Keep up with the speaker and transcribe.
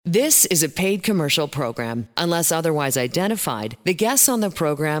This is a paid commercial program. Unless otherwise identified, the guests on the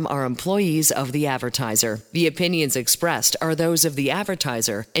program are employees of the advertiser. The opinions expressed are those of the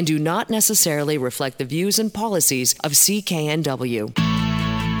advertiser and do not necessarily reflect the views and policies of CKNW.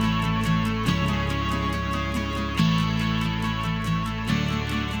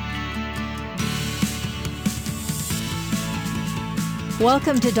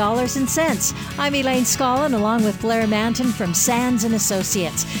 Welcome to Dollars and Cents. I'm Elaine Scollin along with Blair Manton from Sands &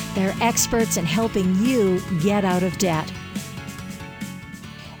 Associates. They're experts in helping you get out of debt.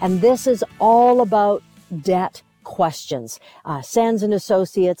 And this is all about debt questions. Sands &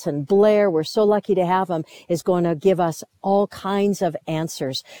 Associates and Blair, we're so lucky to have him, is going to give us all kinds of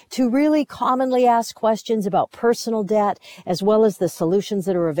answers to really commonly asked questions about personal debt, as well as the solutions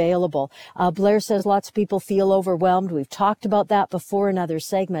that are available. Blair says lots of people feel overwhelmed. We've talked about that before in other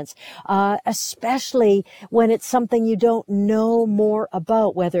segments, especially when it's something you don't know more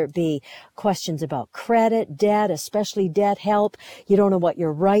about, whether it be questions about credit, debt, especially debt help. You don't know what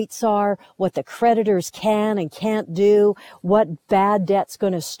your rights are, what the creditors can and can't do, what bad debt's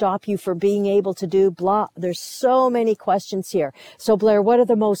going to stop you from being able to do, blah. There's so many questions here. So Blair, what are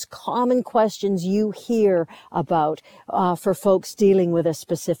the most common questions you hear about for folks dealing with a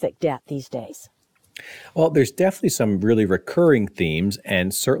specific debt these days? Well, there's definitely some really recurring themes,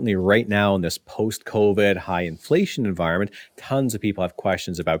 and certainly right now in this post-COVID high inflation environment, tons of people have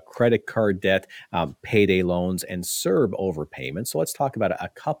questions about credit card debt, payday loans, and CERB overpayments. So let's talk about a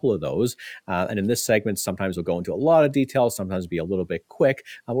couple of those. And in this segment, sometimes we'll go into a lot of details, sometimes be a little bit quick.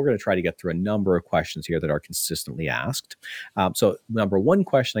 We're going to try to get through a number of questions here that are consistently asked. So number one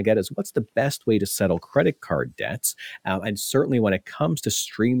question I get is, what's the best way to settle credit card debts? And certainly when it comes to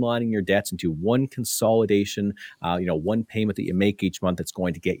streamlining your debts into one consolidation, one payment that you make each month that's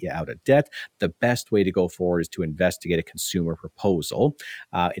going to get you out of debt, the best way to go forward is to investigate a consumer proposal.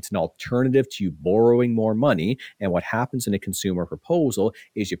 It's an alternative to you borrowing more money. And what happens in a consumer proposal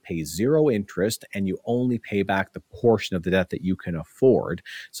is you pay zero interest and you only pay back the portion of the debt that you can afford.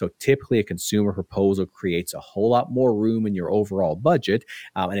 So typically a consumer proposal creates a whole lot more room in your overall budget,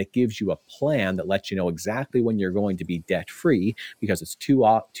 and it gives you a plan that lets you know exactly when you're going to be debt-free, because it's too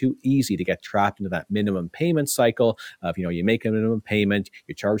easy to get trapped into that minimum payment cycle of, you make a minimum payment,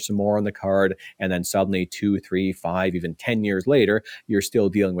 you charge some more on the card, and then suddenly 2, 3, 5, even 10 years later, you're still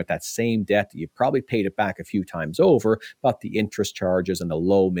dealing with that same debt that you probably paid it back a few times over, but the interest charges and the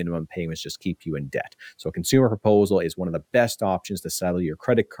low minimum payments just keep you in debt. So a consumer proposal is one of the best options to settle your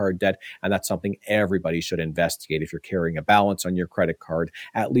credit card debt, and that's something everybody should investigate. If you're carrying a balance on your credit card,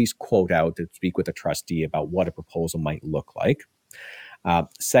 at least quote out to speak with a trustee about what a proposal might look like.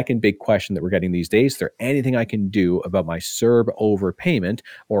 Second big question that we're getting these days, is there anything I can do about my CERB overpayment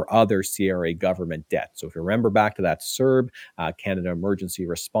or other CRA government debt? So if you remember back to that CERB, Canada Emergency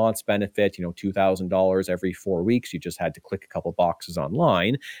Response Benefit, $2,000 every 4 weeks, you just had to click a couple boxes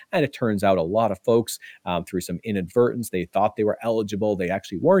online. And it turns out a lot of folks, through some inadvertence, they thought they were eligible, they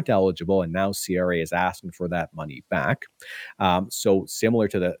actually weren't eligible, and now CRA is asking for that money back. So similar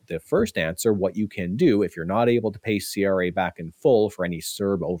to the first answer, what you can do if you're not able to pay CRA back in full for any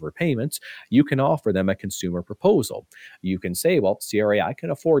CERB overpayments, you can offer them a consumer proposal. You can say, well, CRA, I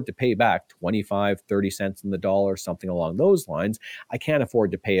can afford to pay back 25, 30 cents on the dollar, something along those lines. I can't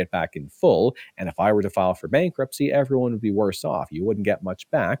afford to pay it back in full. And if I were to file for bankruptcy, everyone would be worse off. You wouldn't get much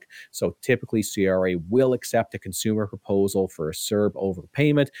back. So typically CRA will accept a consumer proposal for a CERB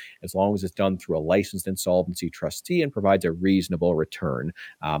overpayment as long as it's done through a licensed insolvency trustee and provides a reasonable return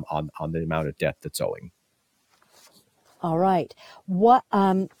on the amount of debt that's owing. All right. What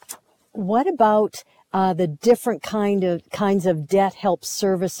about the different kinds of debt help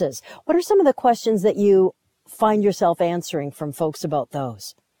services? What are some of the questions that you find yourself answering from folks about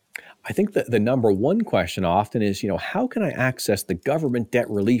those? I think that the number one question often is, how can I access the government debt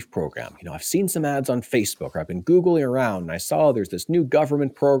relief program? I've seen some ads on Facebook, or I've been Googling around and I saw there's this new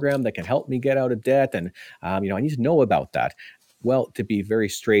government program that can help me get out of debt. And, I need to know about that. Well, to be very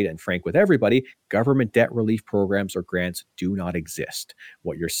straight and frank with everybody, government debt relief programs or grants do not exist.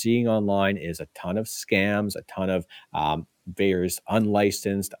 What you're seeing online is a ton of scams, a ton of various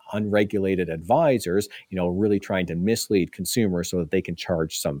unlicensed, unregulated advisors, really trying to mislead consumers so that they can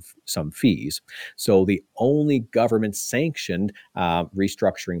charge some fees. So the only government sanctioned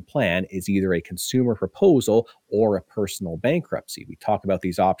restructuring plan is either a consumer proposal or a personal bankruptcy. We talk about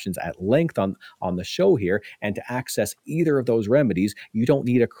these options at length on the show here. And to access either of those remedies, you don't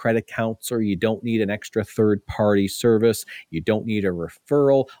need a credit counselor. You don't need an extra third-party service. You don't need a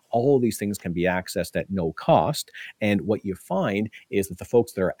referral. All of these things can be accessed at no cost. And what you find is that the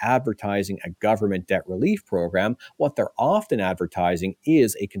folks that are advertising a government debt relief program, what they're often advertising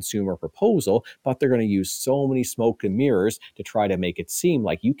is a consumer proposal, but they're going to use so many smoke and mirrors to try to make it seem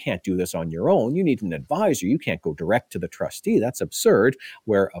like you can't do this on your own. You need an advisor. You can't go direct to the trustee. That's absurd.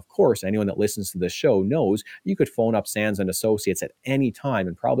 Where, of course, anyone that listens to this show knows you could phone up Sands and Associates at any time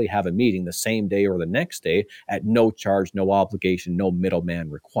and probably have a meeting the same day or the next day at no charge, no obligation, no middleman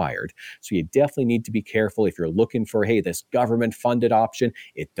required. So you definitely need to be careful if you're looking for, hey, this government funded option.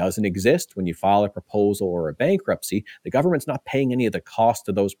 It doesn't exist when you file a proposal or a bankruptcy. The government's not paying any of the cost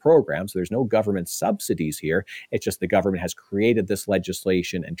of those programs. So there's no government subsidies here. It's just the government has created this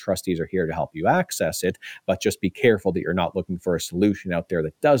legislation and trustees are here to help you access it. But just be careful that you're not looking for a solution out there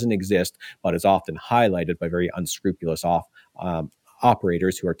that doesn't exist, but is often highlighted by very unscrupulous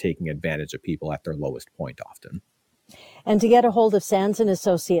operators who are taking advantage of people at their lowest point often. And to get a hold of Sands and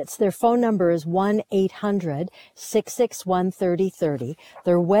Associates, their phone number is 1-800-661-3030.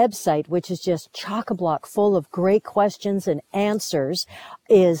 Their website, which is just chock-a-block full of great questions and answers,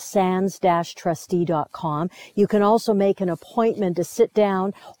 is sands-trustee.com. You can also make an appointment to sit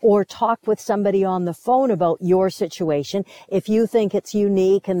down or talk with somebody on the phone about your situation. If you think it's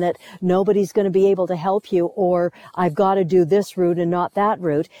unique and that nobody's going to be able to help you, or I've got to do this route and not that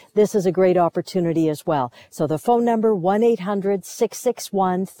route, this is a great opportunity as well. So the phone number,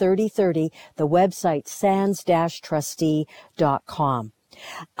 1-800-661-3030. The website, sands-trustee.com.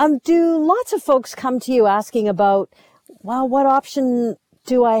 Do lots of folks come to you asking about, well, what option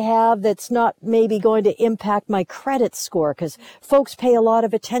do I have that's not maybe going to impact my credit score? Because folks pay a lot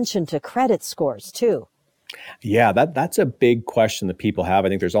of attention to credit scores too. Yeah, that's a big question that people have. I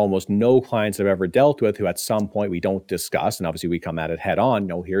think there's almost no clients I've ever dealt with who at some point we don't discuss. And obviously we come at it head on.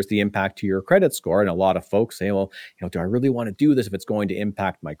 No, here's the impact to your credit score. And a lot of folks say, well, do I really want to do this if it's going to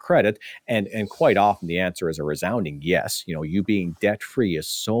impact my credit? And quite often the answer is a resounding yes. You being debt free is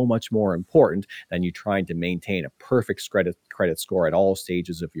so much more important than you trying to maintain a perfect credit score at all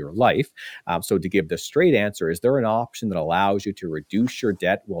stages of your life. So to give the straight answer, is there an option that allows you to reduce your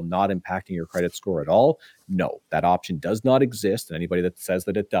debt while not impacting your credit score at all? No, that option does not exist. And anybody that says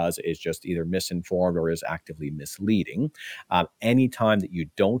that it does is just either misinformed or is actively misleading. Anytime that you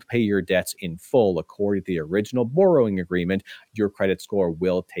don't pay your debts in full according to the original borrowing agreement, your credit score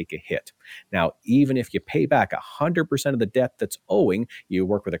will take a hit. Now, even if you pay back 100% of the debt that's owing, you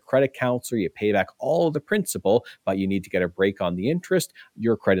work with a credit counselor, you pay back all of the principal, but you need to get a break on the interest,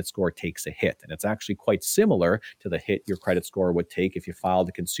 your credit score takes a hit. And it's actually quite similar to the hit your credit score would take if you filed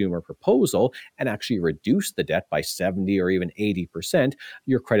a consumer proposal and actually reduce the debt by 70 or even 80%,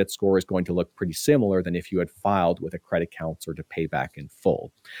 your credit score is going to look pretty similar than if you had filed with a credit counselor to pay back in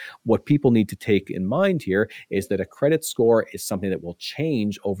full. What people need to take in mind here is that a credit score is something that will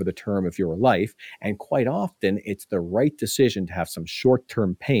change over the term of your life. And quite often, it's the right decision to have some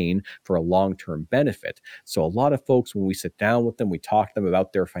short-term pain for a long-term benefit. So a lot of folks, when we sit down with them, we talk to them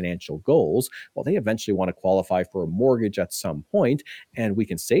about their financial goals. Well, they eventually want to qualify for a mortgage at some point. And we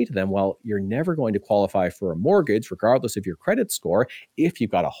can say to them, well, you're never going to qualify for a mortgage, regardless of your credit score, if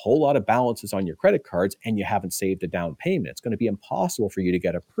you've got a whole lot of balances on your credit cards and you haven't saved a down payment. It's going to be impossible for you to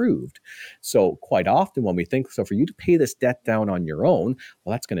get approved. So quite often when we think, so for you to pay this debt down on your own,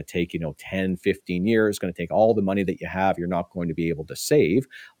 well, that's going to take, 10, 15 years. It's going to take all the money that you have. You're not going to be able to save.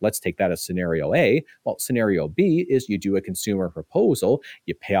 Let's take that as scenario A. Well, scenario B is you do a consumer proposal,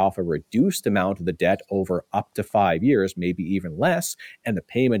 you pay off a reduced amount of the debt over up to 5 years, maybe even less, and the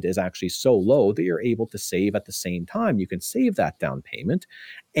payment is actually so low that you're able to save at the same time. You can save that down payment.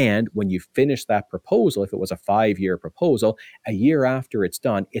 And when you finish that proposal, if it was a 5-year proposal, a year after it's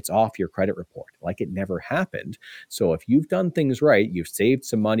done, it's off your credit report, like it never happened. So if you've done things right, you've saved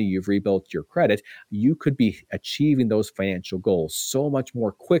some money, you've rebuilt your credit, you could be achieving those financial goals so much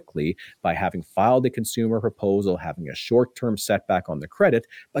more quickly by having filed a consumer proposal, having a short-term setback on the credit,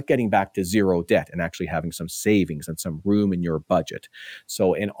 but getting back to zero debt and actually having some savings and some room in your budget.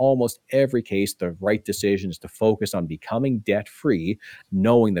 So in almost every case, the right decision is to focus on becoming debt-free,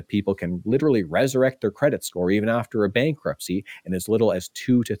 knowing that people can literally resurrect their credit score even after a bankruptcy. In as little as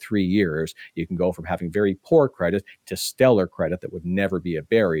 2 to 3 years, you can go from having very poor credit to stellar credit that would never be a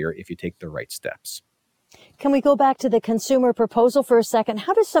barrier if you take the right steps. Can we go back to the consumer proposal for a second?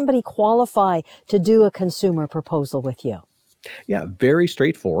 How does somebody qualify to do a consumer proposal with you? Yeah, very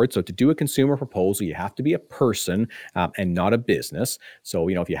straightforward. So to do a consumer proposal, you have to be a person and not a business. So,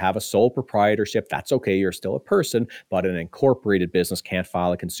 if you have a sole proprietorship, that's okay. You're still a person, but an incorporated business can't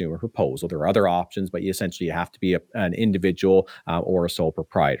file a consumer proposal. There are other options, but you have to be an individual or a sole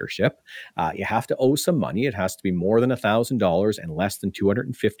proprietorship. You have to owe some money. It has to be more than $1,000 and less than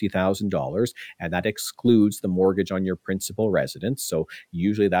 $250,000. And that excludes the mortgage on your principal residence. So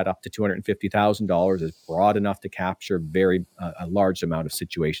usually that up to $250,000 is broad enough to capture a large amount of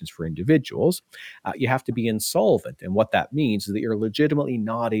situations for individuals. You have to be insolvent. And what that means is that you're legitimately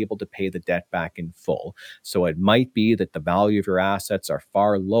not able to pay the debt back in full. So it might be that the value of your assets are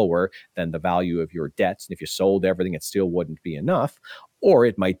far lower than the value of your debts. And if you sold everything, it still wouldn't be enough. Or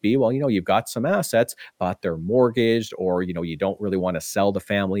it might be, well, you've got some assets, but they're mortgaged, or, you don't really want to sell the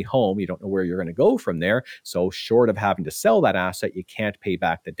family home. You don't know where you're going to go from there. So short of having to sell that asset, you can't pay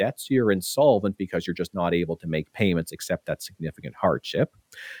back the debt. So you're insolvent because you're just not able to make payments, except that significant hardship.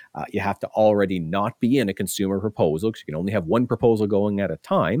 You have to already not be in a consumer proposal because you can only have one proposal going at a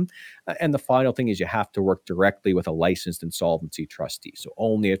time. And the final thing is you have to work directly with a licensed insolvency trustee. So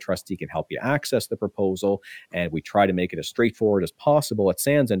only a trustee can help you access the proposal. And we try to make it as straightforward as possible at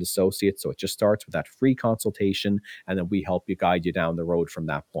Sands and Associates. So it just starts with that free consultation, and then we help you guide you down the road from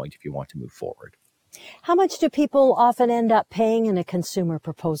that point if you want to move forward. How much do people often end up paying in a consumer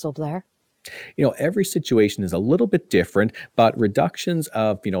proposal, Blair? Every situation is a little bit different, but reductions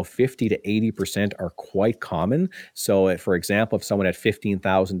of, 50 to 80% are quite common. So, for example, if someone had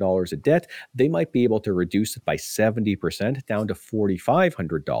 $15,000 of debt, they might be able to reduce it by 70% down to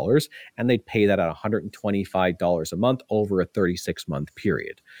 $4,500, and they'd pay that at $125 a month over a 36-month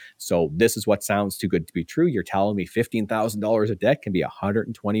period. So this is what sounds too good to be true. You're telling me $15,000 of debt can be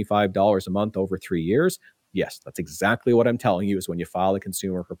 $125 a month over 3 years? Yes, that's exactly what I'm telling you, is when you file a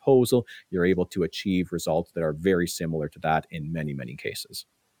consumer proposal, you're able to achieve results that are very similar to that in many, many cases.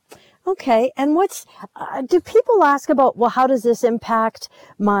 Okay. And do people ask about, well, how does this impact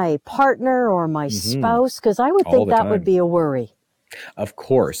my partner or my spouse? Because I would think that would be a worry. Of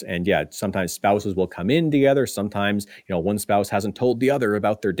course. And yeah, sometimes spouses will come in together. Sometimes, one spouse hasn't told the other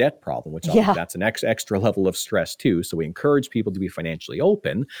about their debt problem, which that's an extra level of stress too. So we encourage people to be financially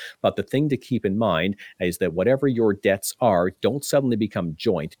open. But the thing to keep in mind is that whatever your debts are, don't suddenly become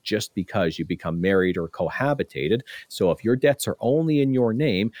joint just because you become married or cohabitated. So if your debts are only in your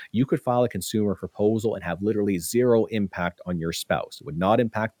name, you could file a consumer proposal and have literally zero impact on your spouse. It would not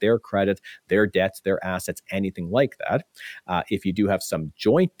impact their credit, their debts, their assets, anything like that. If you do have some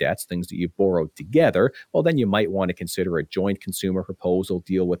joint debts, things that you've borrowed together, well, then you might want to consider a joint consumer proposal,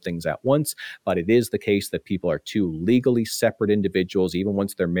 deal with things at once. But it is the case that people are two legally separate individuals, even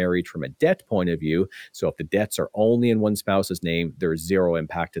once they're married from a debt point of view. So if the debts are only in one spouse's name, there's zero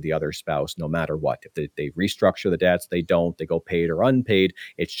impact to the other spouse, no matter what. If they restructure the debts, they go paid or unpaid.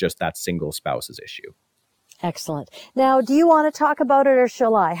 It's just that single spouse's issue. Excellent. Now, do you want to talk about it, or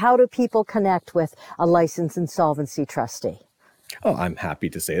shall I? How do people connect with a licensed insolvency trustee? Oh, I'm happy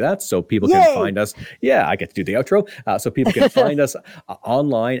to say that. So people can find us. Yeah, I get to do the outro. So people can find us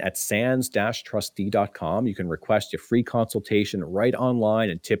online at sands-trustee.com. You can request a free consultation right online.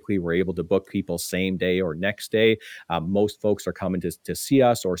 And typically we're able to book people same day or next day. Most folks are coming to see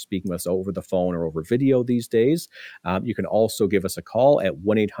us or speaking with us over the phone or over video these days. You can also give us a call at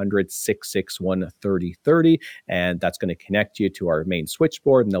 1-800-661-3030. And that's going to connect you to our main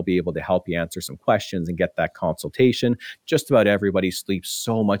switchboard, and they'll be able to help you answer some questions and get that consultation. Just about everybody sleeps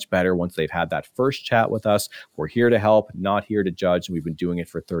so much better once they've had that first chat with us. We're here to help, not here to judge. We've been doing it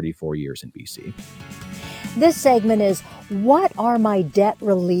for 34 years in BC. This segment is, what are my debt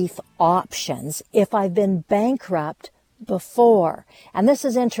relief options if I've been bankrupt before? And this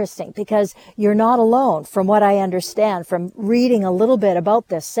is interesting because you're not alone, from what I understand from reading a little bit about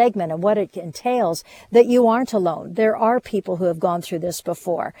this segment and what it entails, that you aren't alone. There are people who have gone through this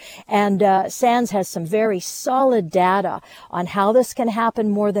before. And SANS has some very solid data on how this can happen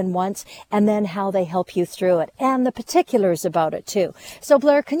more than once, and then how they help you through it, and the particulars about it too. So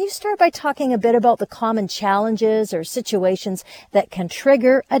Blair, can you start by talking a bit about the common challenges or situations that can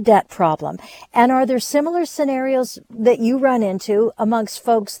trigger a debt problem? And are there similar scenarios that you run into amongst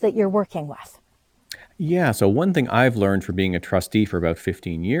folks that you're working with? Yeah, so one thing I've learned from being a trustee for about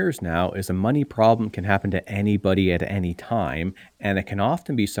 15 years now is a money problem can happen to anybody at any time. And it can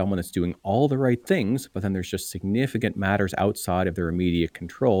often be someone that's doing all the right things, but then there's just significant matters outside of their immediate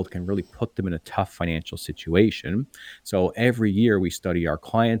control that can really put them in a tough financial situation. So every year we study our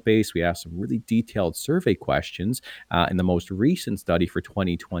client base. We ask some really detailed survey questions. In the most recent study for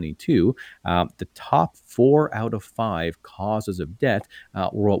 2022, the top 4 out of 5 causes of debt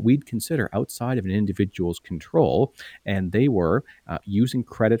were what we'd consider outside of an individual's control. And they were using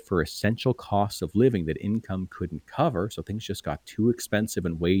credit for essential costs of living that income couldn't cover. So things just got too expensive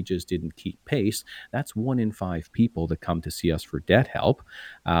and wages didn't keep pace. That's 1 in 5 people that come to see us for debt help.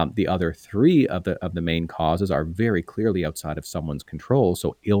 The other 3 of the main causes are very clearly outside of someone's control.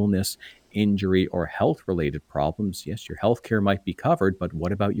 So illness, injury, or health related problems. Yes, your health care might be covered, but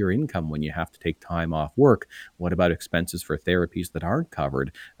what about your income when you have to take time off work? What about expenses for therapies that aren't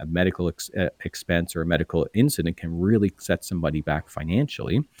covered? A medical expense or a medical incident can really set somebody back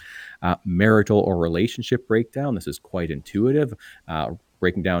financially. Marital or relationship breakdown. This is quite intuitive.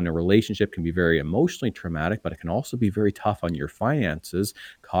 Breaking down a relationship can be very emotionally traumatic, but it can also be very tough on your finances.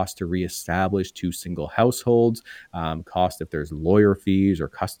 Cost to reestablish 2 single households, cost if there's lawyer fees or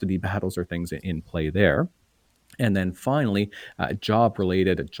custody battles or things in play there. And then finally,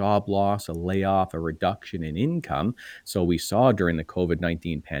 job-related, a job loss, a layoff, a reduction in income. So we saw during the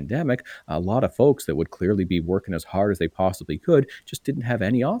COVID-19 pandemic, a lot of folks that would clearly be working as hard as they possibly could just didn't have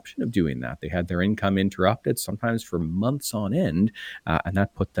any option of doing that. They had their income interrupted, sometimes for months on end, and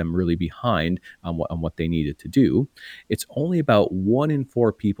that put them really behind on what they needed to do. It's only about 1 in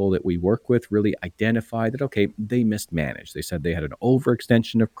 4 people that we work with really identify that, okay, they mismanaged. They said they had an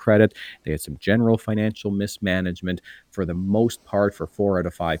overextension of credit. They had some general financial mismanagement. For the most part, for 4 out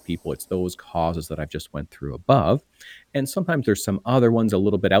of 5 people, it's those causes that I've just went through above. And sometimes there's some other ones a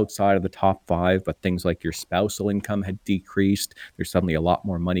little bit outside of the top 5, but things like your spousal income had decreased. There's suddenly a lot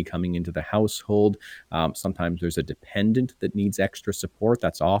more money coming into the household. Sometimes there's a dependent that needs extra support.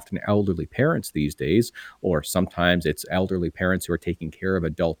 That's often elderly parents these days, or sometimes it's elderly parents who are taking care of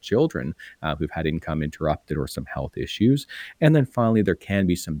adult children who've had income interrupted or some health issues. And then finally, there can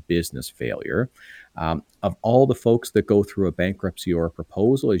be some business failure. Of all the folks that go through a bankruptcy or a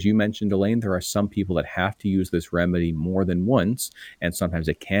proposal, as you mentioned, Elaine, there are some people that have to use this remedy more than once, and sometimes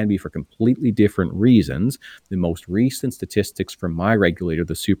it can be for completely different reasons. The most recent statistics from my regulator,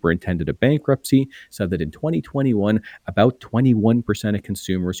 the Superintendent of Bankruptcy, said that in 2021, about 21% of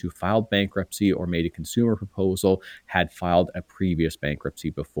consumers who filed bankruptcy or made a consumer proposal had filed a previous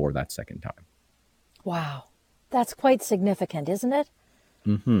bankruptcy before that second time. Wow. That's quite significant, isn't it?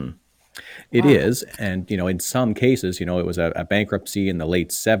 Mm-hmm. It is. And, in some cases, it was a bankruptcy in the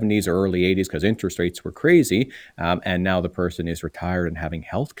late 70s or early 80s because interest rates were crazy. And now the person is retired and having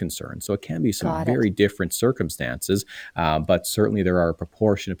health concerns. So it can be some very different circumstances. But certainly there are a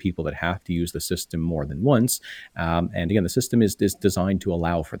proportion of people that have to use the system more than once. And again, the system is designed to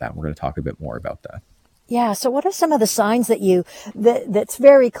allow for that. We're going to talk a bit more about that. Yeah. So what are some of the signs that's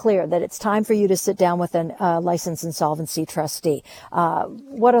very clear that it's time for you to sit down with a licensed insolvency trustee?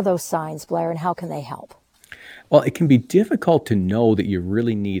 What are those signs, Blair, and how can they help? Well, it can be difficult to know that you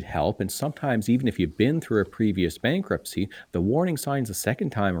really need help. And sometimes, even if you've been through a previous bankruptcy, the warning signs the second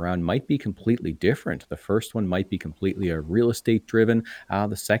time around might be completely different. The first one might be completely a real estate driven.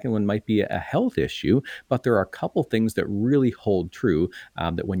 The second one might be a health issue. But there are a couple things that really hold true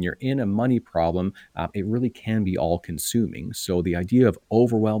that when you're in a money problem, it really can be all consuming. So the idea of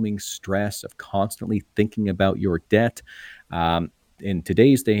overwhelming stress, of constantly thinking about your debt, in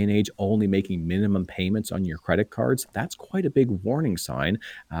today's day and age, only making minimum payments on your credit cards, that's quite a big warning sign.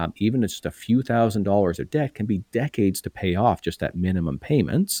 Even just a few $1,000s of debt can be decades to pay off just at minimum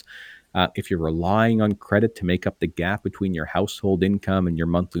payments. If you're relying on credit to make up the gap between your household income and your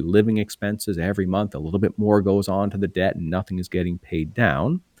monthly living expenses every month, a little bit more goes on to the debt and nothing is getting paid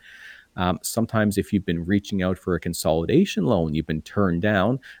down. Sometimes if you've been reaching out for a consolidation loan, you've been turned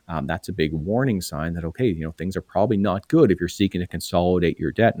down, that's a big warning sign that, okay, things are probably not good if you're seeking to consolidate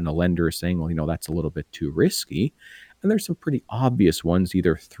your debt and the lender is saying, well, that's a little bit too risky. And there's some pretty obvious ones,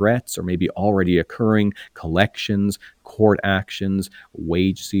 either threats or maybe already occurring collections, court actions,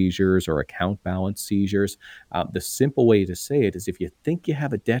 wage seizures, or account balance seizures. The simple way to say it is if you think you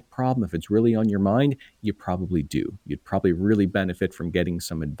have a debt problem, if it's really on your mind, you probably do. You'd probably really benefit from getting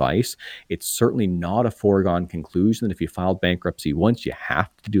some advice. It's certainly not a foregone conclusion that if you filed bankruptcy once, you have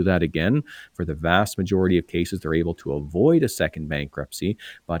to do that again. For the vast majority of cases, they're able to avoid a second bankruptcy.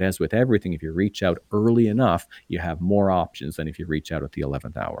 But as with everything, if you reach out early enough, you have more options than if you reach out at the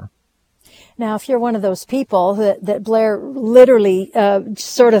 11th hour. Now, if you're one of those people that Blair literally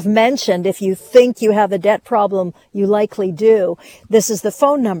sort of mentioned, if you think you have a debt problem, you likely do. This is the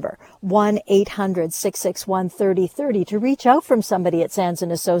phone number, 1-800-661-3030, to reach out from somebody at Sands &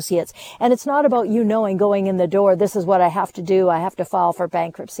 Associates. And it's not about you knowing going in the door, this is what I have to do. I have to file for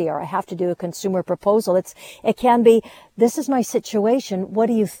bankruptcy, or I have to do a consumer proposal. It can be, this is my situation. What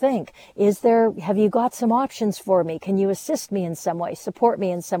do you think? Have you got some options for me? Can you assist me in some way? Support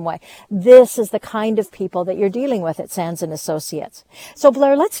me in some way? This is the kind of people that you're dealing with at Sands & Associates. So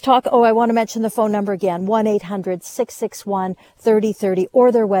Blair, let's talk. I want to mention the phone number again, 1-800-661-3030,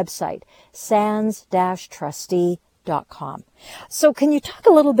 or their website, sands-trustee.com. So can you talk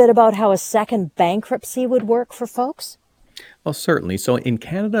a little bit about how a second bankruptcy would work for folks? Well, certainly. So in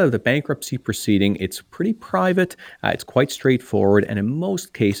Canada, the bankruptcy proceeding, it's pretty private. It's quite straightforward. And in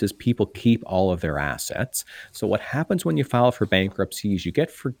most cases, people keep all of their assets. So what happens when you file for bankruptcy is you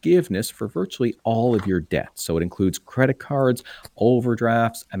get forgiveness for virtually all of your debts. So it includes credit cards,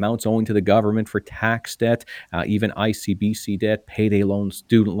 overdrafts, amounts owing to the government for tax debt, even ICBC debt, payday loans,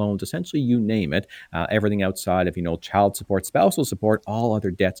 student loans, essentially you name it. Everything outside of, child support, spousal support, all other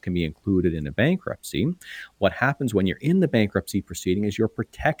debts can be included in a bankruptcy. What happens when you're in the bankruptcy proceeding is you're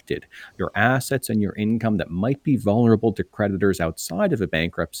protected. Your assets and your income that might be vulnerable to creditors outside of a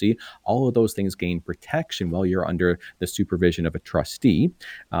bankruptcy, all of those things gain protection while you're under the supervision of a trustee.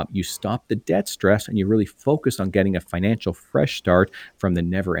 You stop the debt stress and you really focus on getting a financial fresh start from the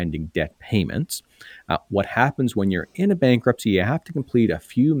never-ending debt payments. What happens when you're in a bankruptcy, you have to complete a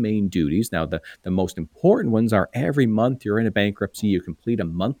few main duties. Now, the most important ones are every month you're in a bankruptcy, you complete a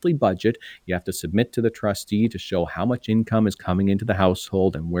monthly budget. You have to submit to the trustee to show how much income is coming into the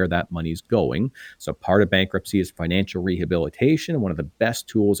household and where that money's going. So part of bankruptcy is financial rehabilitation. One of the best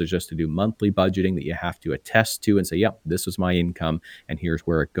tools is just to do monthly budgeting that you have to attest to and say, yep, this is my income and here's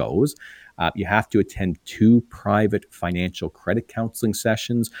where it goes. You have to attend 2 private financial credit counseling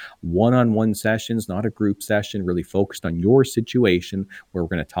sessions, one-on-one sessions, not a group session, really focused on your situation, where we're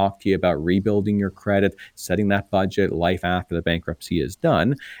going to talk to you about rebuilding your credit, setting that budget, life after the bankruptcy is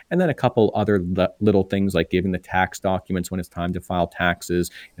done, and then a couple other little things like giving the tax documents when it's time to file taxes,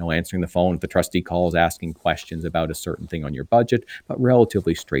 answering the phone if the trustee calls, asking questions about a certain thing on your budget, but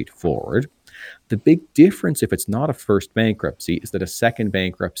relatively straightforward. The big difference if it's not a first bankruptcy is that a second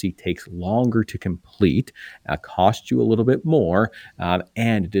bankruptcy takes longer to complete, costs you a little bit more,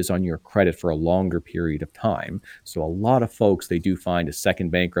 and it is on your credit for a longer period of time. So a lot of folks, they do find a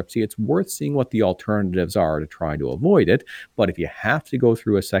second bankruptcy. It's worth seeing what the alternatives are to try to avoid it. But if you have to go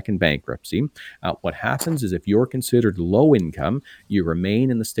through a second bankruptcy, what happens is if you're considered low income, you remain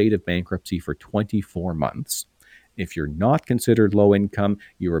in the state of bankruptcy for 24 months. If you're not considered low income,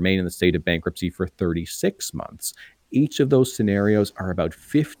 you remain in the state of bankruptcy for 36 months. Each of those scenarios are about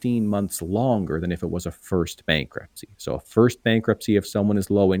 15 months longer than if it was a first bankruptcy. So a first bankruptcy, if someone is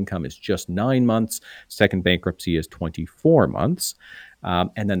low income, is just 9 months. Second bankruptcy is 24 months.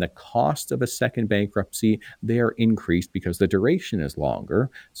 And then the cost of a second bankruptcy, they are increased because the duration is longer.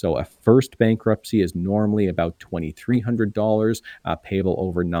 So a first bankruptcy is normally about $2,300 payable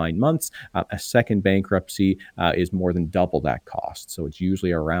over 9 months. A second bankruptcy is more than double that cost. So it's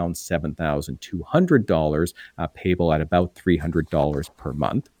usually around $7,200 payable at about $300 per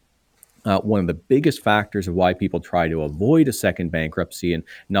month. One of the biggest factors of why people try to avoid a second bankruptcy, and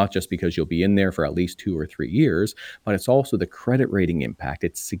not just because you'll be in there for at least 2 or 3 years, but it's also the credit rating impact.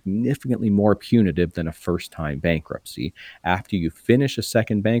 It's significantly more punitive than a first-time bankruptcy. After you finish a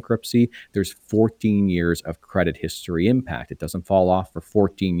second bankruptcy, there's 14 years of credit history impact. It doesn't fall off for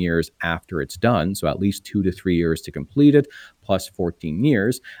 14 years after it's done, so at least 2 to 3 years to complete it, plus 14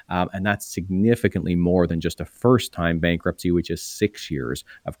 years, and that's significantly more than just a first-time bankruptcy, which is 6 years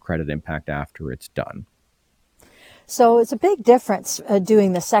of credit impact after it's done. So it's a big difference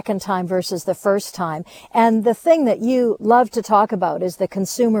doing the second time versus the first time. And the thing that you love to talk about is the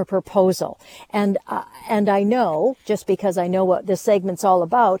consumer proposal. And I know, just because I know what this segment's all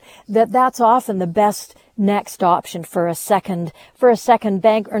about, that's often the best next option for a second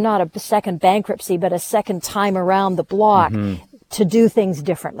bank, or not a second bankruptcy, but a second time around the block. Mm-hmm. To do things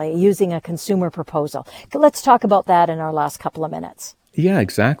differently using a consumer proposal. Let's talk about that in our last couple of minutes. Yeah,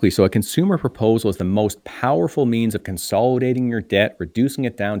 exactly. So a consumer proposal is the most powerful means of consolidating your debt, reducing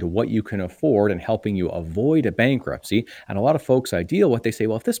it down to what you can afford, and helping you avoid a bankruptcy. And a lot of folks I deal with, they say,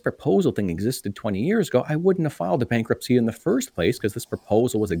 well, if this proposal thing existed 20 years ago, I wouldn't have filed a bankruptcy in the first place because this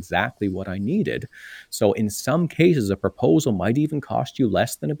proposal was exactly what I needed. So in some cases, a proposal might even cost you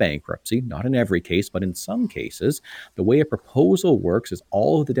less than a bankruptcy. Not in every case, but in some cases. The way a proposal works is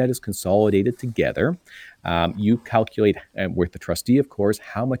all of the debt is consolidated together. You calculate with the trustee, of course,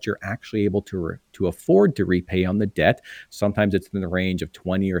 how much you're actually able to afford to repay on the debt. Sometimes it's in the range of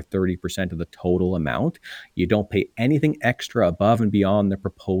 20 or 30% of the total amount. You don't pay anything extra above and beyond the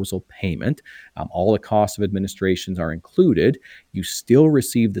proposal payment. All the costs of administrations are included. You still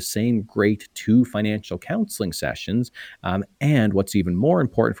receive the same great 2 financial counseling sessions. And what's even more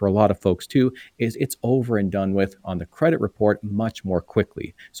important for a lot of folks too is it's over and done with on the credit report much more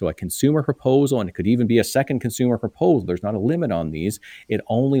quickly. So a consumer proposal, and it could even be a second consumer proposal, there's not a limit on these. It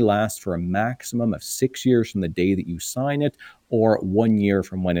only lasts for a maximum of 6 years from the day that you sign it, or 1 year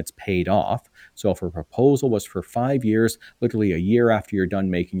from when it's paid off. So if a proposal was for 5 years, literally a year after you're done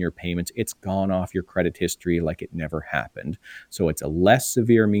making your payments, it's gone off your credit history like it never happened. So it's a less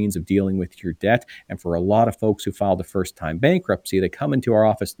severe means of dealing with your debt. And for a lot of folks who filed a first-time bankruptcy, they come into our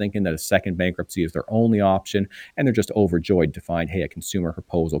office thinking that a second bankruptcy is their only option, and they're just overjoyed to find, hey, a consumer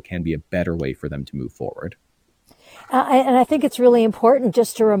proposal can be a better way for them to move forward. And I think it's really important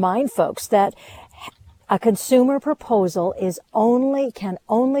just to remind folks that a consumer proposal can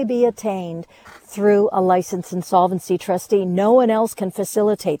only be attained through a licensed insolvency trustee. No one else can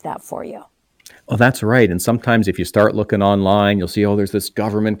facilitate that for you. Oh, that's right. And sometimes if you start looking online, you'll see, oh, there's this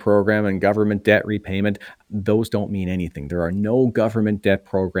government program and government debt repayment. Those don't mean anything. There are no government debt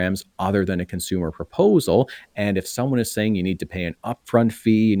programs other than a consumer proposal. And if someone is saying you need to pay an upfront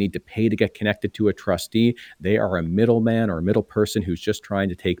fee, you need to pay to get connected to a trustee, they are a middleman or a middle person who's just trying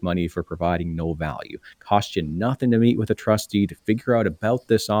to take money for providing no value. Costs you nothing to meet with a trustee to figure out about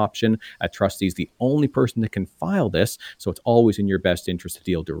this option. A trustee is the only person that can file this. So it's always in your best interest to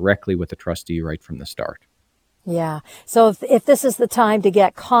deal directly with the trustee right from the start. Yeah. So if this is the time to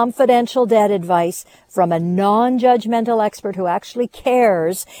get confidential debt advice from a non-judgmental expert who actually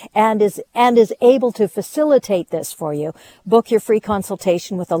cares and is able to facilitate this for you, book your free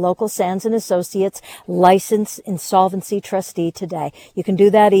consultation with a local Sands & Associates licensed insolvency trustee today. You can do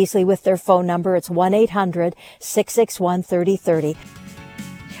that easily with their phone number. It's 1-800-661-3030.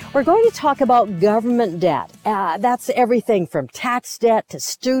 We're going to talk about government debt. That's everything from tax debt to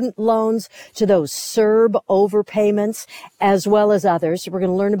student loans to those CERB overpayments, as well as others. We're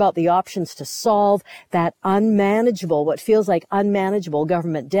going to learn about the options to solve that what feels like unmanageable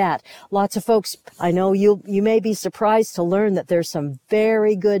government debt. Lots of folks, I know you may be surprised to learn that there's some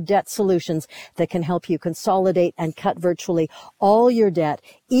very good debt solutions that can help you consolidate and cut virtually all your debt,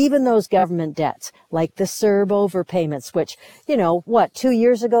 even those government debts, like the CERB overpayments, which, 2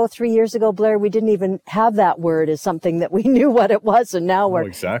 years ago, 3 years ago, Blair, we didn't even have that word as something that we knew what it was, and now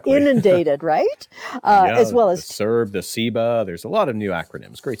we're inundated, right? As well as the CERB, the CEBA. There's a lot of new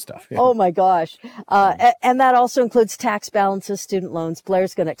acronyms. Great stuff. Yeah. Oh my gosh. And that also includes tax balances, student loans.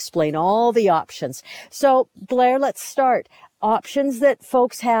 Blair's going to explain all the options. So Blair, let's start. Options that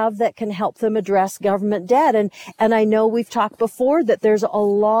folks have that can help them address government debt. And I know we've talked before that there's a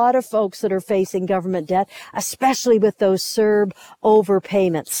lot of folks that are facing government debt, especially with those CERB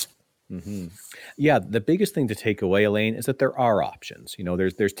overpayments. Mm-hmm. Yeah, the biggest thing to take away, Elaine, is that there are options.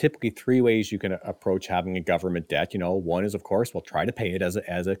 There's typically 3 ways you can approach having a government debt. One is, of course, we'll try to pay it as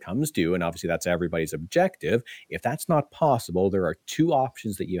it comes due, and obviously that's everybody's objective. If that's not possible, there are 2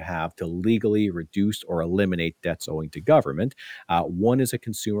 options that you have to legally reduce or eliminate debts owing to government. One is a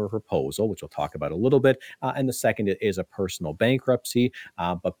consumer proposal, which we'll talk about a little bit, and the second is a personal bankruptcy.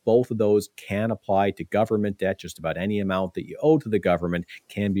 But both of those can apply to government debt. Just about any amount that you owe to the government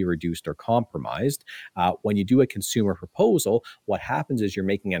can be reduced or compromised. When you do a consumer proposal, what happens is you're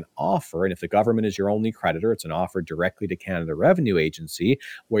making an offer, and if the government is your only creditor, it's an offer directly to Canada Revenue Agency,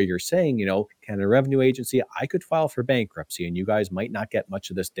 where you're saying, Canada Revenue Agency, I could file for bankruptcy, and you guys might not get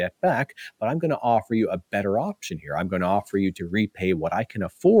much of this debt back, but I'm going to offer you a better option here. I'm going to offer you to repay what I can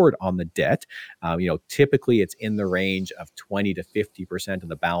afford on the debt. Typically it's in the range of 20 to 50% of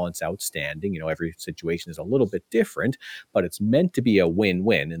the balance outstanding. Every situation is a little bit different, but it's meant to be a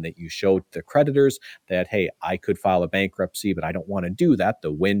win-win, in that you showed the creditors that, hey, I could file a bankruptcy, but I don't want to do that.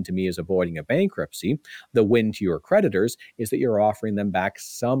 The win to me is avoiding a bankruptcy. The win to your creditors is that you're offering them back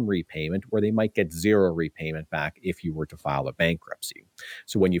some repayment, where they might get 0 repayment back if you were to file a bankruptcy.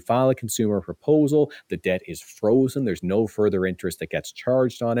 So when you file a consumer proposal, the debt is frozen. There's no further interest that gets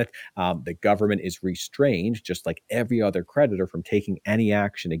charged on it. The government is restrained, just like every other creditor, from taking any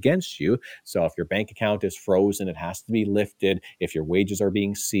action against you. So if your bank account is frozen, it has to be lifted. If your wages are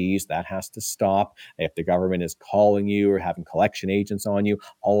being seized, that has to stop. If the government is calling you or having collection agents on you,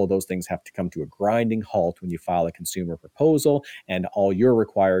 all of those things have to come to a grinding halt when you file a consumer proposal. And all you're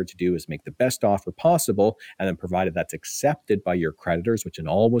required to do is make the best offer possible. And then, provided that's accepted by your creditor, creditors, which in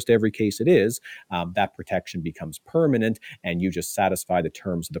almost every case it is, that protection becomes permanent, and you just satisfy the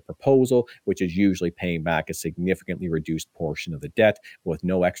terms of the proposal, which is usually paying back a significantly reduced portion of the debt with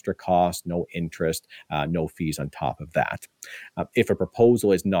no extra cost, no interest, no fees on top of that. If a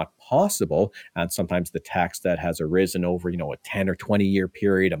proposal is not possible, and sometimes the tax debt has arisen over, a 10 or 20 year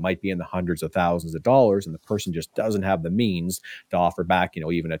period, it might be in the hundreds of thousands of dollars, and the person just doesn't have the means to offer back,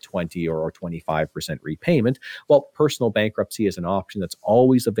 even a 20 or 25% repayment. Well, personal bankruptcy is an option that's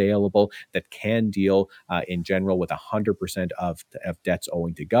always available that can deal in general with 100% of debts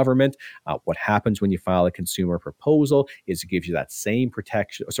owing to government. What happens when you file a consumer proposal is it gives you that same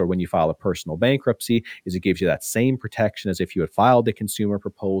protection. So when you file a personal bankruptcy, is it gives you that same protection as if you had filed a consumer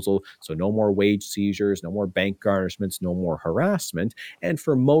proposal. So no more wage seizures, no more bank garnishments, no more harassment. And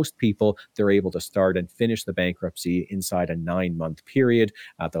for most people, they're able to start and finish the bankruptcy inside a 9-month period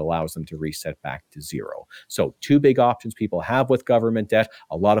that allows them to reset back to zero. So two big options people have with government debt.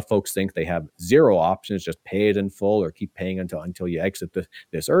 A lot of folks think they have zero options, just pay it in full or keep paying until you exit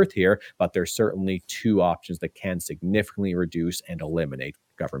this earth here. But there's certainly two options that can significantly reduce and eliminate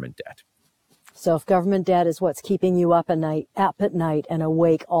government debt. So if government debt is what's keeping you up at night and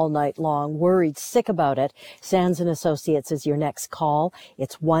awake all night long, worried, sick about it, Sands & Associates is your next call.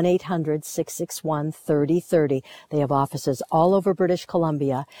 It's 1-800-661-3030. They have offices all over British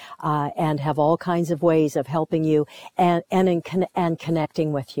Columbia and have all kinds of ways of helping you and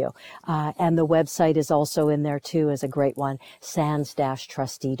connecting with you. And the website is also in there too, is a great one,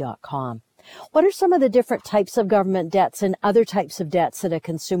 sands-trustee.com. What are some of the different types of government debts and other types of debts that a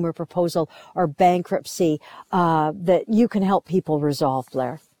consumer proposal or bankruptcy that you can help people resolve,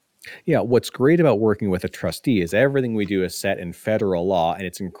 Blair? Yeah, what's great about working with a trustee is everything we do is set in federal law, and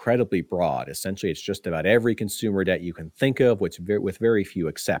it's incredibly broad. Essentially, it's just about every consumer debt you can think of, with very few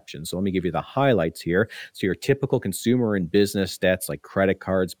exceptions. So let me give you the highlights here. So your typical consumer and business debts like credit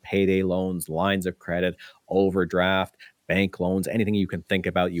cards, payday loans, lines of credit, overdraft, bank loans, anything you can think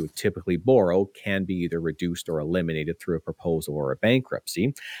about you would typically borrow can be either reduced or eliminated through a proposal or a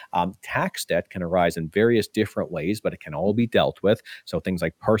bankruptcy. Tax debt can arise in various different ways, but it can all be dealt with. So things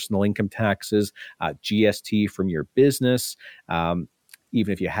like personal income taxes, GST from your business,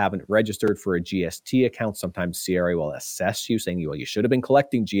 even if you haven't registered for a GST account, sometimes CRA will assess you saying, well, you should have been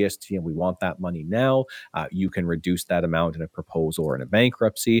collecting GST and we want that money now. You can reduce that amount in a proposal or in a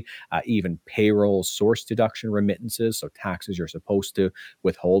bankruptcy. Even payroll source deduction remittances, so taxes you're supposed to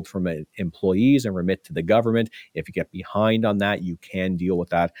withhold from employees and remit to the government. If you get behind on that, you can deal with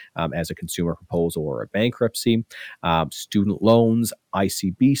that as a consumer proposal or a bankruptcy. Student loans,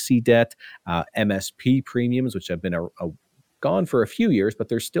 ICBC debt, MSP premiums, which have been gone for a few years, but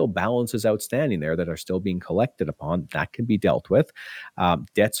there's still balances outstanding there that are still being collected upon. That can be dealt with.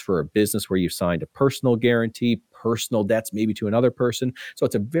 Debts for a business where you've signed a personal guarantee, personal debts maybe to another person. So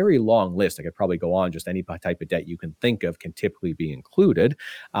it's a very long list. I could probably go on. Just any type of debt you can think of can typically be included.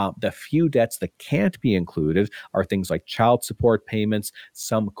 The few debts that can't be included are things like child support payments,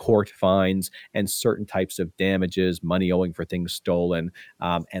 some court fines, and certain types of damages, money owing for things stolen.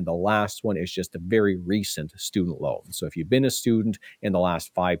 And the last one is just a very recent student loan. So if you've been a student in the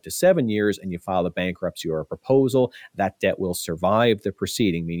last 5 to 7 years and you file a bankruptcy or a proposal, that debt will survive the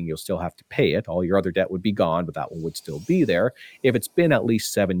proceeding, meaning you'll still have to pay it. All your other debt would be gone, but that one would still be there. If it's been at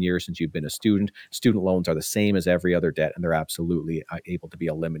least 7 years since you've been a student loans are the same as every other debt, and they're absolutely able to be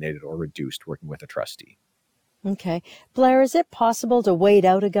eliminated or reduced working with a trustee. Okay. Blair, is it possible to wait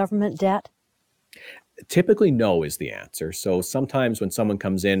out a government debt? Typically, no is the answer. So sometimes when someone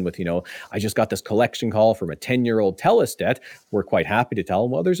comes in with, I just got this collection call from a 10-year-old TELUS debt, we're quite happy to tell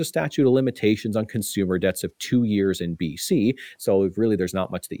them, well, there's a statute of limitations on consumer debts of 2 years in BC. So really, there's not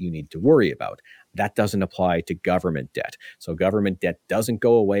much that you need to worry about. That doesn't apply to government debt. So government debt doesn't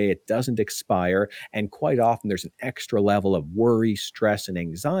go away. It doesn't expire. And quite often there's an extra level of worry, stress, and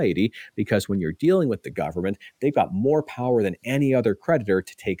anxiety because when you're dealing with the government, they've got more power than any other creditor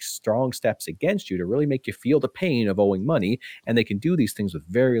to take strong steps against you to really make you feel the pain of owing money. And they can do these things with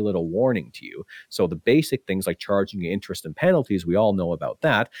very little warning to you. So the basic things like charging you interest and penalties, we all know about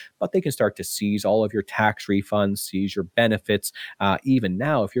that, but they can start to seize all of your tax refunds, seize your benefits. Even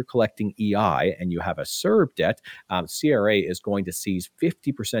now, if you're collecting EI and you have a CERB debt, CRA is going to seize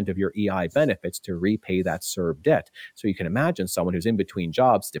 50% of your EI benefits to repay that CERB debt. So you can imagine someone who's in between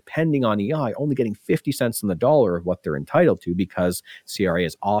jobs, depending on EI, only getting 50 cents on the dollar of what they're entitled to because CRA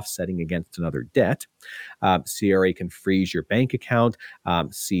is offsetting against another debt. CRA can freeze your bank account,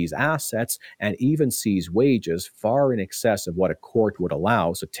 seize assets, and even seize wages far in excess of what a court would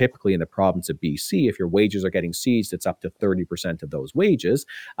allow. So typically in the province of BC, if your wages are getting seized, it's up to 30% of those wages.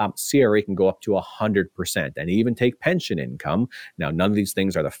 CRA can go up to 100% and even take pension income. Now, none of these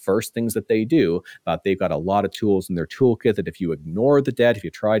things are the first things that they do, but they've got a lot of tools in their toolkit that if you ignore the debt, if you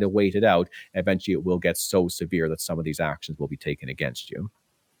try to wait it out, eventually it will get so severe that some of these actions will be taken against you.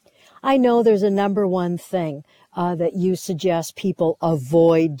 I know there's a number one thing that you suggest people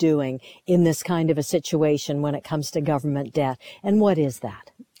avoid doing in this kind of a situation when it comes to government debt. And what is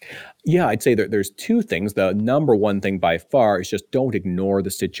that? Yeah, I'd say there's two things. The number one thing by far is just don't ignore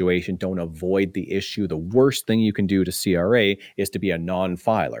the situation. Don't avoid the issue. The worst thing you can do to CRA is to be a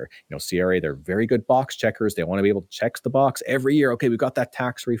non-filer. CRA, they're very good box checkers. They want to be able to check the box every year. Okay, we've got that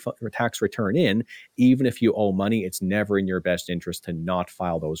tax refund or tax return in. Even if you owe money, it's never in your best interest to not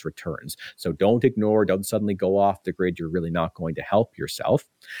file those returns. So don't ignore, don't suddenly go off the grid. You're really not going to help yourself.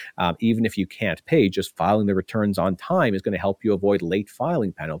 Even if you can't pay, just filing the returns on time is going to help you avoid late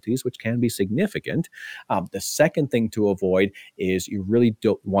filing penalties, which can be significant. The second thing to avoid is you really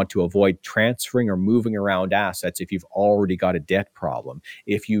don't want to avoid transferring or moving around assets if you've already got a debt problem.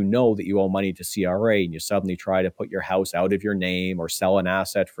 If you know that you owe money to CRA and you suddenly try to put your house out of your name or sell an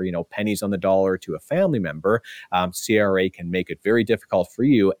asset for pennies on the dollar to a family member, CRA can make it very difficult for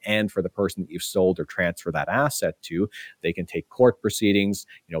you and for the person that you've sold or transferred that asset to. They can take court proceedings,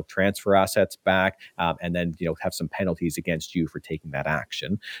 transfer assets back, and then have some penalties against you for taking that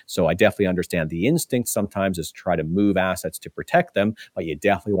action. So I definitely understand the instinct sometimes is to try to move assets to protect them, but you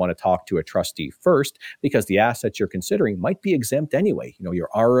definitely want to talk to a trustee first because the assets you're considering might be exempt anyway. Your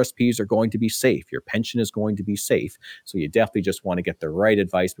RRSPs are going to be safe. Your pension is going to be safe. So you definitely just want to get the right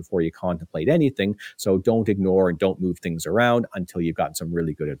advice before you contemplate anything. So don't ignore and don't move things around until you've gotten some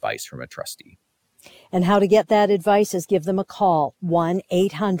really good advice from a trustee. And how to get that advice is give them a call,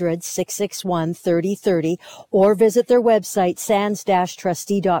 1-800-661-3030, or visit their website,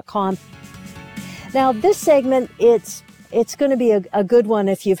 sands-trustee.com. Now, this segment, it's going to be a good one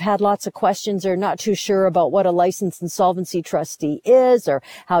if you've had lots of questions or not too sure about what a licensed insolvency trustee is or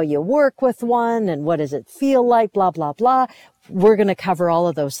how you work with one and what does it feel like, blah, blah, blah. We're going to cover all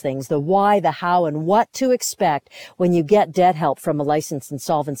of those things, the why, the how, and what to expect when you get debt help from a licensed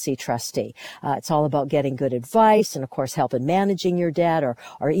insolvency trustee. It's all about getting good advice and, of course, help in managing your debt or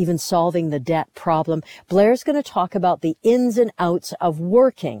even solving the debt problem. Blair's going to talk about the ins and outs of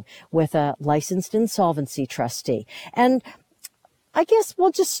working with a licensed insolvency trustee. And I guess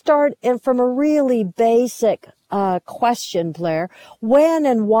we'll just start from a really basic question, Blair. When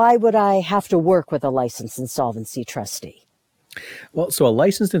and why would I have to work with a licensed insolvency trustee? Well, so a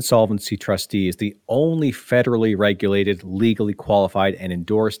licensed insolvency trustee is the only federally regulated, legally qualified, and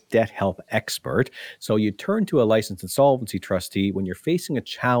endorsed debt help expert. So you turn to a licensed insolvency trustee when you're facing a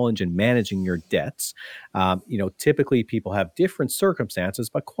challenge in managing your debts. Typically people have different circumstances,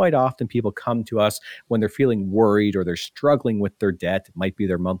 but quite often people come to us when they're feeling worried or they're struggling with their debt. It might be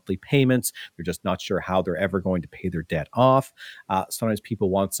their monthly payments. They're just not sure how they're ever going to pay their debt off. Sometimes people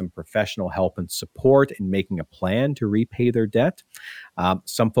want some professional help and support in making a plan to repay their debt.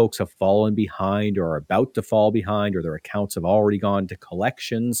 Some folks have fallen behind or are about to fall behind, or their accounts have already gone to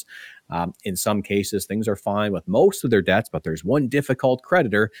collections. In some cases, things are fine with most of their debts, but there's one difficult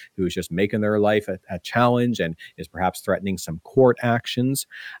creditor who is just making their life a challenge and is perhaps threatening some court actions.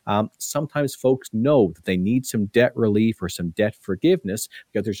 Sometimes folks know that they need some debt relief or some debt forgiveness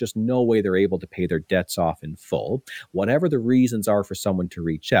because there's just no way they're able to pay their debts off in full. Whatever the reasons are for someone to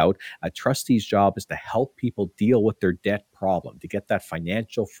reach out, a trustee's job is to help people deal with their debt problem, to get that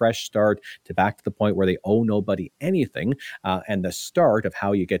financial fresh start to back to the point where they owe nobody anything. And the start of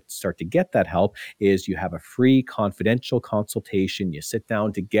how you start to get that help is you have a free confidential consultation. You sit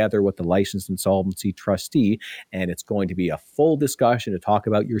down together with the licensed insolvency trustee, and it's going to be a full discussion to talk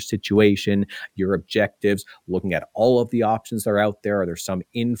about your situation, your objectives, looking at all of the options that are out there. Are there some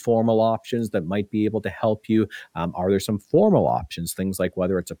informal options that might be able to help you? Are there some formal options, things like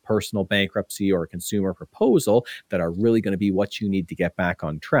whether it's a personal bankruptcy or a consumer proposal that are really going to be what you need to get back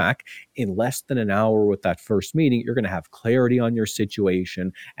on track? In less than an hour with that first meeting, you're going to have clarity on your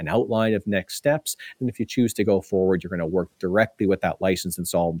situation, an outline of next steps. And if you choose to go forward, you're going to work directly with that licensed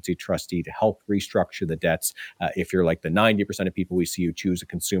insolvency trustee to help restructure the debts. If you're like the 90% of people we see who choose a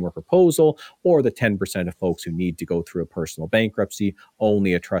consumer proposal, or the 10% of folks who need to go through a personal bankruptcy,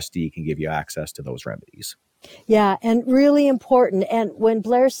 only a trustee can give you access to those remedies. Yeah, and really important. And when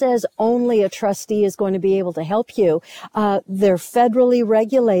Blair says only a trustee is going to be able to help you, they're federally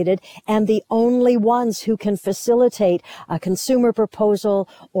regulated and the only ones who can facilitate a consumer proposal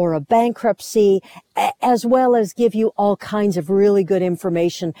or a bankruptcy, as well as give you all kinds of really good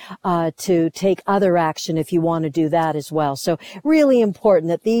information to take other action if you want to do that as well. So really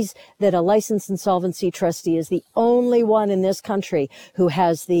important that a licensed insolvency trustee is the only one in this country who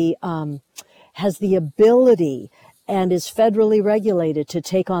has the ability and is federally regulated to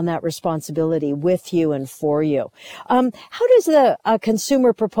take on that responsibility with you and for you. How does the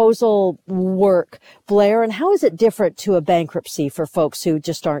consumer proposal work, Blair, and how is it different to a bankruptcy for folks who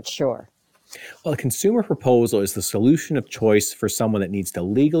just aren't sure? Well, a consumer proposal is the solution of choice for someone that needs to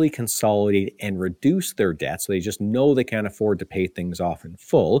legally consolidate and reduce their debt so they just know they can't afford to pay things off in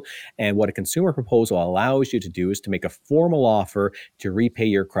full. And what a consumer proposal allows you to do is to make a formal offer to repay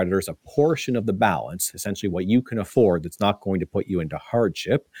your creditors a portion of the balance, essentially what you can afford that's not going to put you into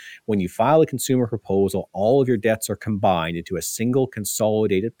hardship. When you file a consumer proposal, all of your debts are combined into a single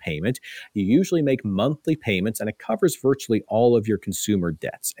consolidated payment. You usually make monthly payments, and it covers virtually all of your consumer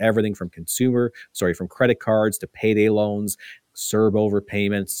debts, everything from from credit cards to payday loans, CERB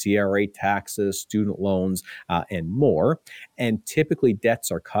overpayments, CRA taxes, student loans, and more. And typically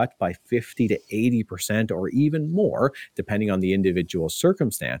debts are cut by 50 to 80% or even more, depending on the individual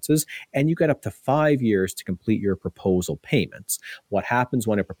circumstances. And you get up to 5 years to complete your proposal payments. What happens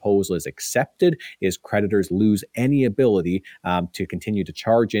when a proposal is accepted is creditors lose any ability to continue to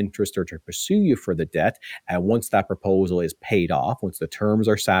charge interest or to pursue you for the debt. And once that proposal is paid off, once the terms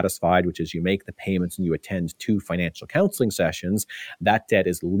are satisfied, which is you make the payments and you attend 2 financial counseling sessions, that debt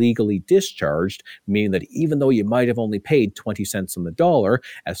is legally discharged, meaning that even though you might have only paid 20 cents on the dollar,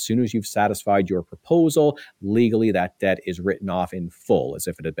 as soon as you've satisfied your proposal, legally that debt is written off in full, as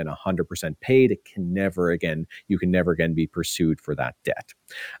if it had been 100% paid. You can never again be pursued for that debt.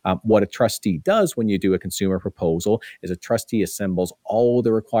 What a trustee does when you do a consumer proposal is a trustee assembles all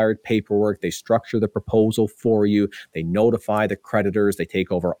the required paperwork. They structure the proposal for you. They notify the creditors. They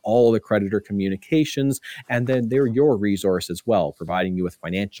take over all the creditor communications, and then they're your resource as well, providing you with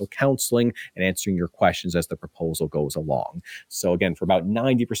financial counseling and answering your questions as the proposal goes along. So again, for about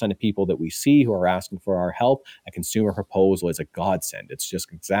 90% of people that we see who are asking for our help, a consumer proposal is a godsend. It's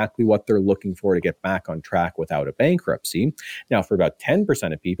just exactly what they're looking for to get back on track without a bankruptcy. Now, for about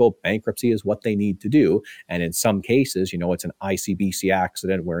 10% of people, bankruptcy is what they need to do. And in some cases, it's an ICBC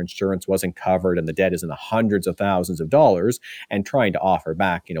accident where insurance wasn't covered and the debt is in the hundreds of thousands of dollars, and trying to offer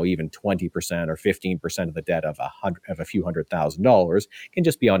back, even 20% or 15% of the debt of a few $100,000 can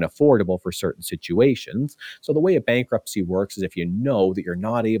just be unaffordable for certain situations. So the way a bankruptcy works is if you know that you're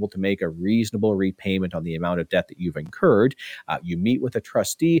not able to make a reasonable repayment on the amount of debt that you've incurred, you meet with a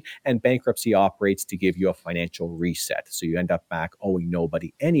trustee, and bankruptcy operates to give you a financial reset. So you end up back owing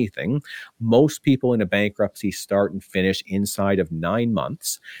nobody anything. Most people in a bankruptcy start and finish inside of 9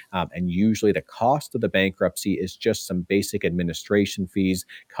 months. And usually the cost of the bankruptcy is just some basic administration fees,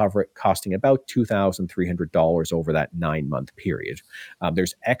 costing about $2,300 over that 9-month period.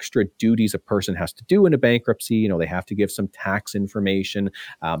 There's extra duties a person has to do in a bankruptcy. They have to give some tax information.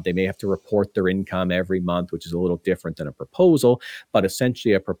 They may have to report their income every month, which is a little different than a proposal. But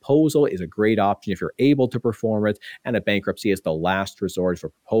essentially, a proposal is a great option if you're able to perform it, and a bankruptcy is the last resort. If a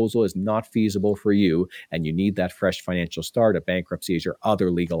proposal is not feasible for you and you need that fresh financial start, a bankruptcy is your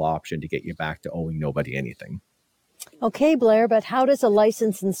other legal option to get you back to owing nobody anything. Okay, Blair, but how does a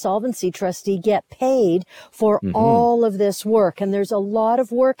licensed insolvency trustee get paid for all of this work? And there's a lot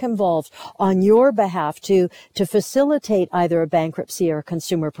of work involved on your behalf to facilitate either a bankruptcy or a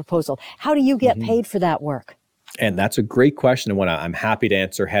consumer proposal. How do you get paid for that work? And that's a great question, and one I'm happy to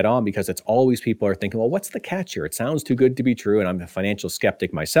answer head on, because it's always people are thinking, well, what's the catch here? It sounds too good to be true. And I'm a financial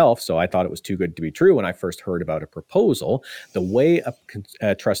skeptic myself, so I thought it was too good to be true when I first heard about a proposal. The way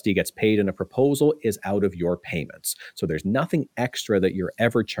a trustee gets paid in a proposal is out of your payments. So there's nothing extra that you're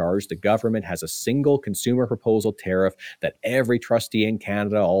ever charged. The government has a single consumer proposal tariff that every trustee in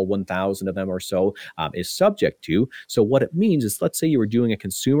Canada, all 1,000 of them or so, is subject to. So what it means is, let's say you were doing a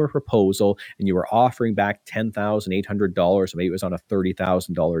consumer proposal and you were offering back $10,800, maybe it was on a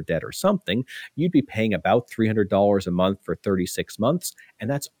 $30,000 debt or something, you'd be paying about $300 a month for 36 months. and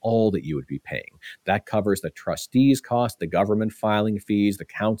that's all that you would be paying. That covers the trustees' cost, the government filing fees, the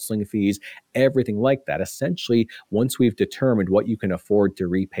counseling fees, everything like that. Essentially, once we've determined what you can afford to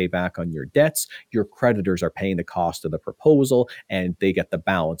repay back on your debts, your creditors are paying the cost of the proposal, and they get the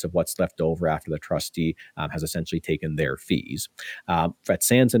balance of what's left over after the trustee has essentially taken their fees. At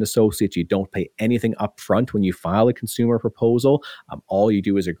Sands and Associates, you don't pay anything up front when you file a consumer proposal. All you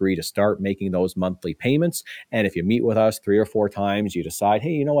do is agree to start making those monthly payments. And if you meet with us 3 or 4 times, you decide, hey,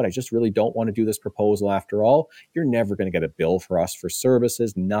 you know what, I just really don't want to do this proposal after all, you're never going to get a bill for us for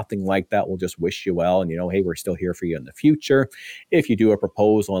services, nothing like that. We'll just wish you well and, hey, we're still here for you in the future. If you do a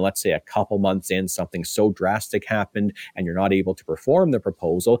proposal and let's say a couple months in, something so drastic happened and you're not able to perform the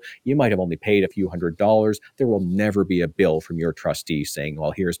proposal, you might have only paid a few $100s. There will never be a bill from your trustee saying,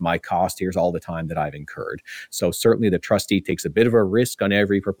 well, here's my cost, here's all the time that I've incurred. So certainly the trustee takes a bit of a risk on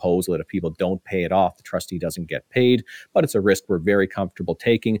every proposal that if people don't pay it off, the trustee doesn't get paid, but it's a risk we're very comfortable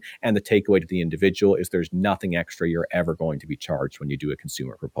taking. And the takeaway to the individual is there's nothing extra you're ever going to be charged when you do a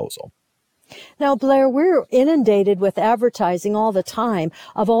consumer proposal. Now, Blair, we're inundated with advertising all the time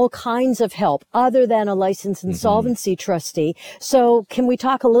of all kinds of help other than a licensed insolvency trustee. So can we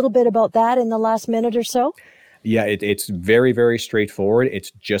talk a little bit about that in the last minute or so? Yeah, it's very, very straightforward.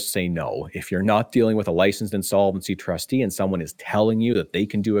 It's just say no. If you're not dealing with a licensed insolvency trustee and someone is telling you that they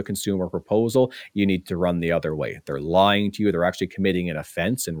can do a consumer proposal, you need to run the other way. If they're lying to you, they're actually committing an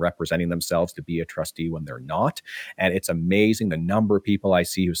offense and representing themselves to be a trustee when they're not. And it's amazing the number of people I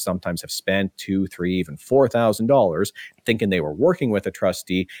see who sometimes have spent $2,000, $3,000, even $4,000 thinking they were working with a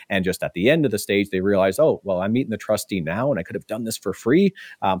trustee. And just at the end of the stage, they realize, oh, well, I'm meeting the trustee now and I could have done this for free.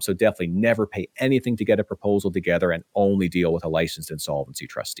 So definitely never pay anything to get a proposal together and only deal with a licensed insolvency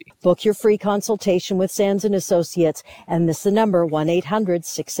trustee. Book your free consultation with Sands and Associates, and this is the number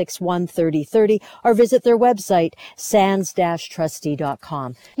 1-800-661-3030, or visit their website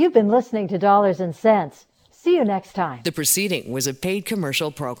sands-trustee.com. You've been listening to Dollars and Cents. See you next time. The proceeding was a paid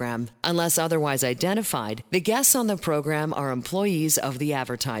commercial program. Unless otherwise identified, the guests on the program are employees of the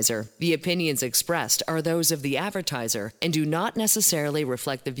advertiser. The opinions expressed are those of the advertiser and do not necessarily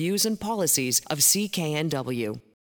reflect the views and policies of CKNW.